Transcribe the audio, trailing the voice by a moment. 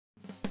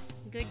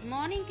Good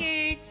morning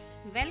kids.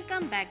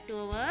 Welcome back to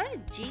our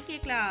GK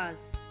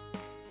class.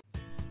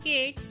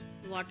 Kids,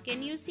 what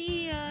can you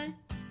see here?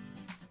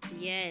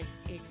 Yes,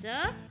 it's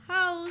a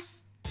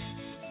house.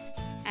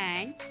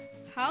 And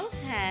house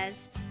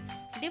has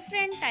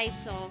different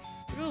types of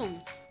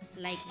rooms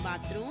like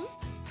bathroom,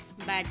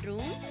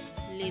 bedroom,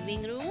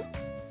 living room,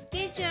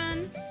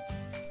 kitchen.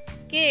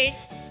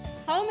 Kids,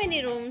 how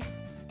many rooms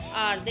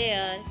are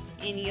there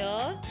in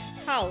your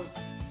house?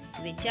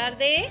 Which are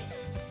they?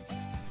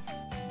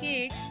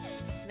 Kids,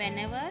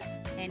 whenever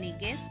any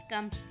guest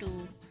comes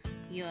to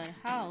your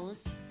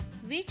house,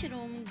 which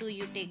room do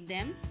you take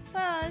them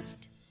first?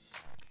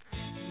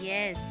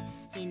 Yes,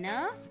 in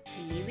a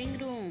living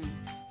room.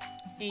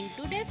 In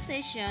today's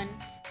session,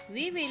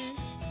 we will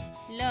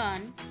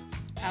learn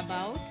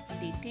about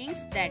the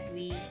things that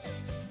we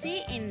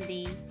see in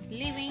the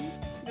living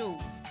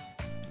room.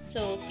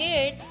 So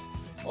kids,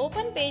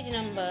 open page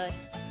number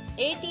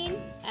 18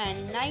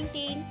 and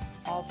 19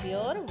 of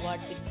your word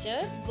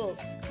picture book.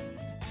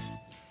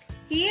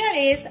 Here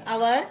is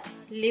our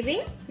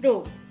living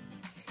room.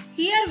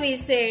 Here we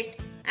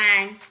sit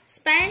and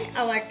spend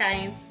our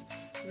time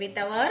with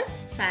our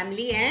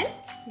family and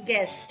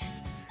guests.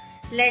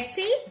 Let's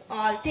see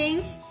all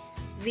things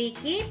we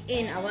keep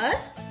in our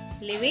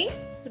living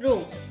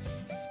room.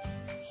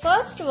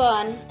 First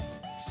one,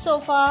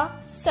 sofa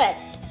set.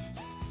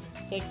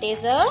 It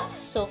is a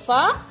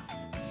sofa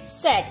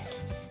set.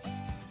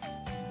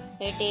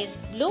 It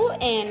is blue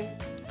in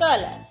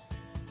color.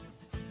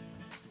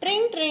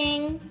 Tring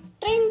tring,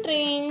 tring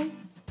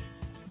tring.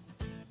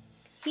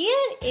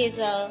 Here is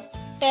a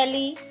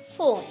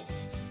telephone.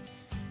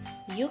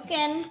 You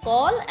can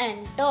call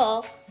and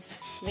talk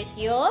with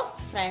your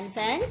friends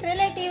and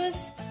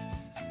relatives.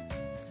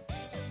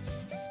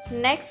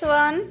 Next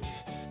one,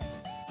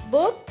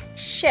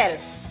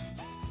 bookshelf.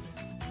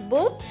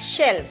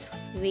 Bookshelf.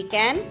 We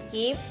can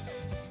keep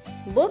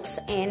books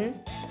in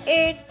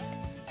it.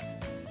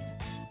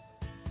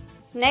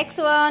 Next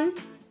one,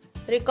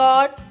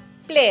 record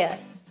player.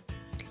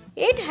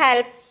 It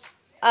helps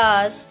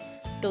us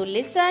to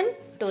listen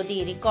to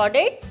the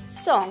recorded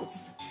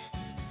songs.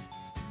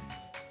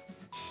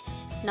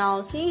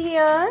 Now see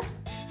here,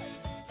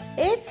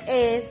 it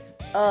is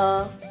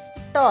a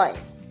toy.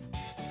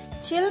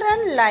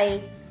 Children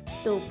like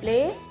to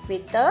play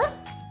with a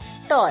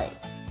toy.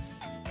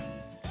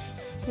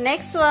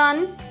 Next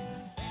one,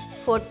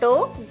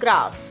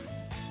 photograph.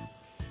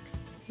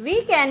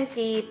 We can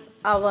keep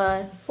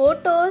our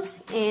photos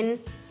in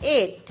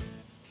it.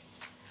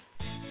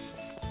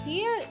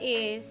 Here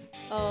is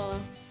a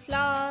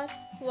flower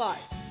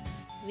vase.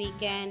 We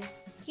can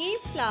keep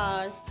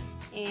flowers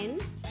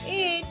in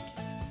it.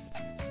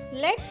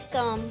 Let's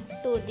come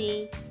to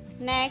the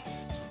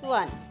next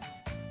one.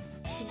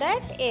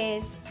 That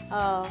is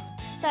a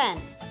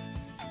fan.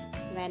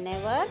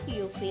 Whenever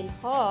you feel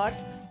hot,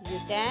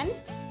 you can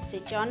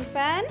switch on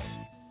fan,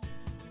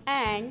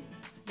 and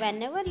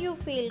whenever you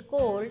feel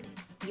cold,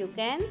 you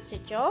can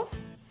switch off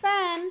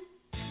fan.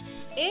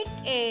 It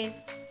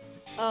is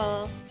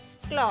a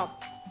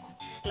clock.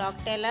 Clock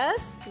tells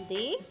us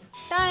the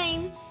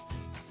time.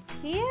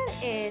 Here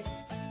is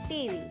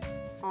TV.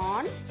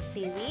 On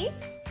TV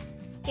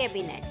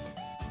cabinet,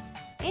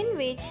 in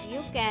which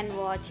you can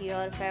watch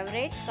your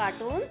favorite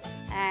cartoons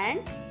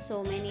and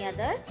so many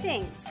other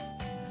things.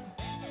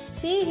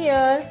 See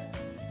here,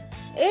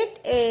 it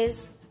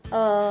is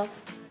a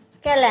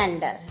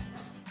calendar.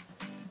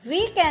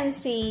 We can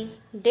see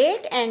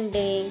date and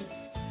day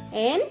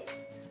in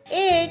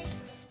it.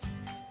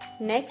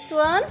 Next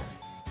one,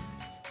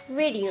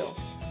 video.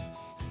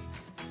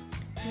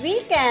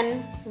 We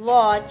can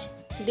watch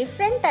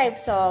different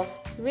types of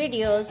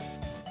videos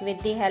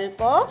with the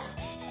help of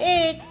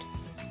it.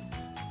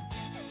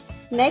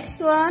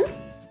 Next one,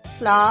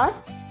 flower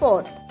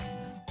pot.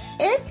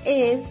 It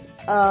is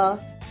a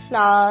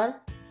flower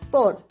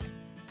pot.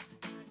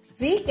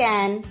 We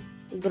can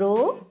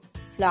grow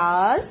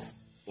flowers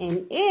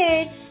in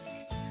it.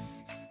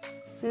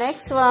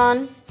 Next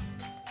one,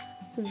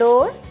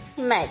 door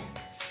mat.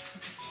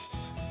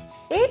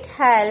 It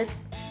helps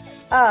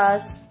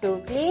us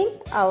to clean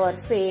our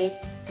feet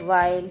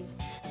while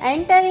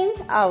entering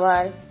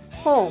our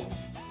home.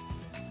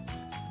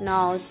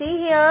 Now see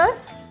here,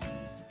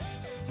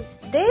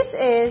 this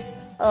is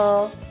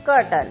a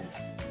curtain.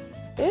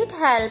 It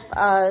helps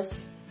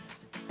us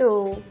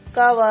to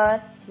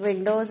cover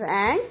windows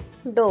and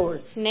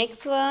doors.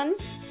 Next one,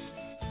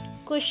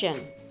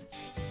 cushion.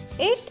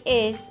 It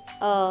is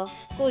a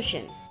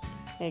cushion.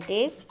 It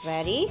is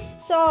very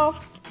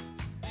soft.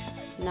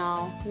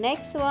 Now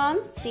next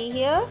one, see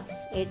here,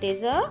 it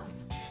is a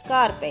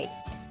carpet.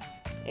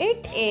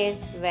 It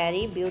is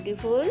very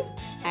beautiful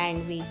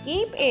and we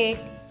keep it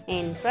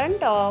in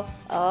front of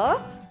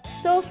a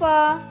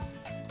sofa.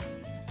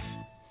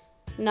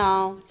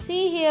 Now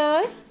see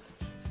here,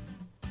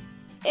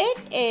 it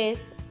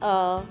is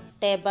a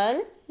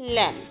table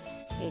lamp.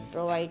 It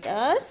provides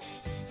us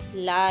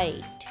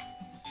light.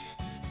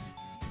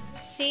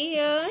 See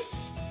here,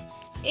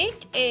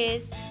 it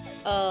is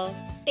a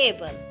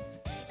table.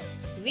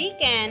 We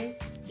can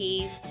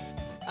keep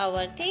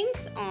our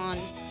things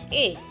on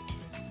it.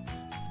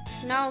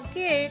 Now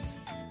kids,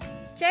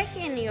 check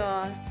in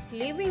your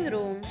living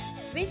room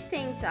which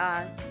things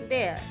are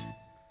there.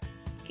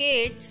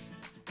 Kids,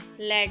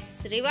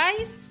 let's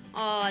revise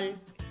all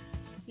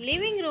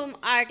living room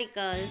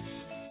articles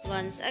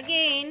once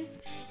again.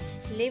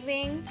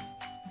 Living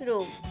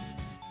room.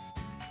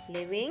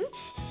 Living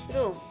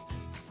room.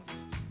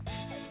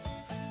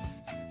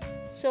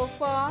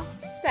 Sofa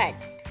set.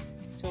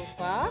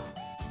 Sofa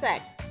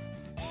set.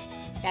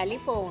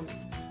 Telephone.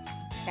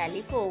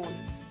 Telephone.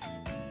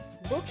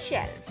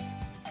 Bookshelf.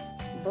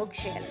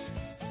 Bookshelf.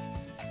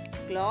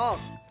 Clock.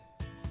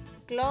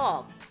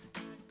 Clock.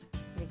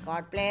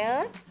 Record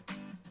player.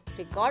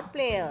 Record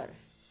player.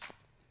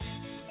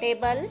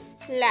 Table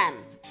lamp.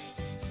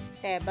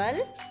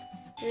 Table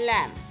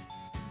lamp.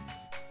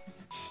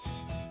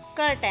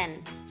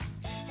 Curtain.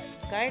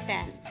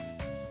 Curtain.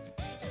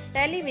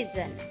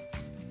 Television.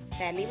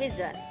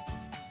 Television.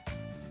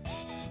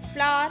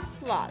 Flower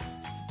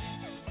vase.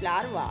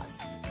 Flower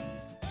vase.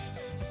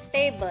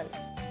 Table.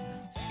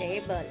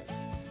 Table.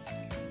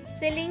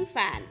 Ceiling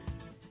fan.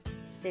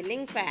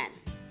 Ceiling fan.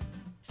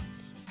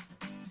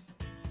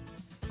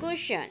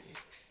 Cushion.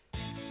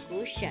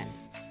 Cushion.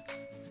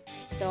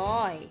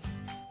 Toy.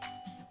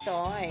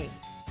 Toy.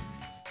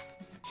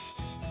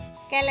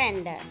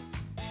 Calendar.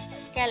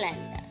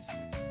 Calendar.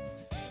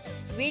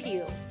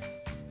 Video.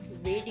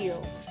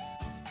 Video.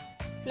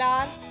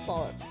 Flower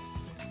pot.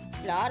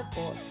 Flower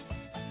pot.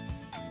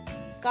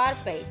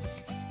 Carpet.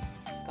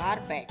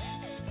 Carpet.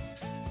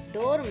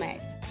 Doormat.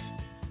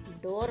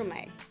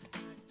 Doormat.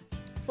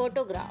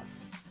 Photograph.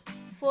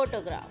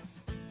 Photograph.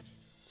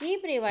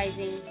 Keep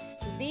revising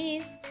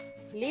these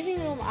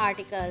living room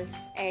articles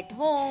at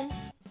home.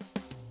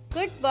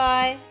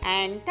 Goodbye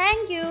and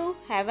thank you.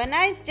 Have a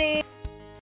nice day.